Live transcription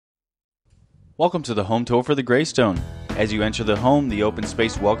Welcome to the home tour for the Greystone. As you enter the home, the open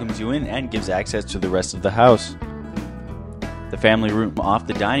space welcomes you in and gives access to the rest of the house. The family room off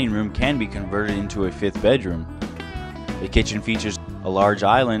the dining room can be converted into a fifth bedroom. The kitchen features a large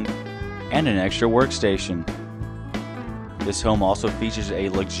island and an extra workstation. This home also features a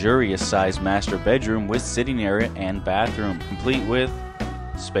luxurious-sized master bedroom with sitting area and bathroom, complete with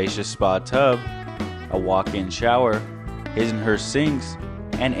spacious spa tub, a walk-in shower, his and her sinks,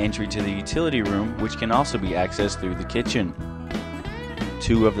 and entry to the utility room, which can also be accessed through the kitchen.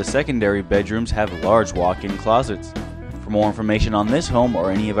 Two of the secondary bedrooms have large walk-in closets. For more information on this home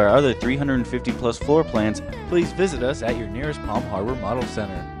or any of our other 350 plus floor plans, please visit us at your nearest Palm Harbor Model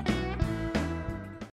Center.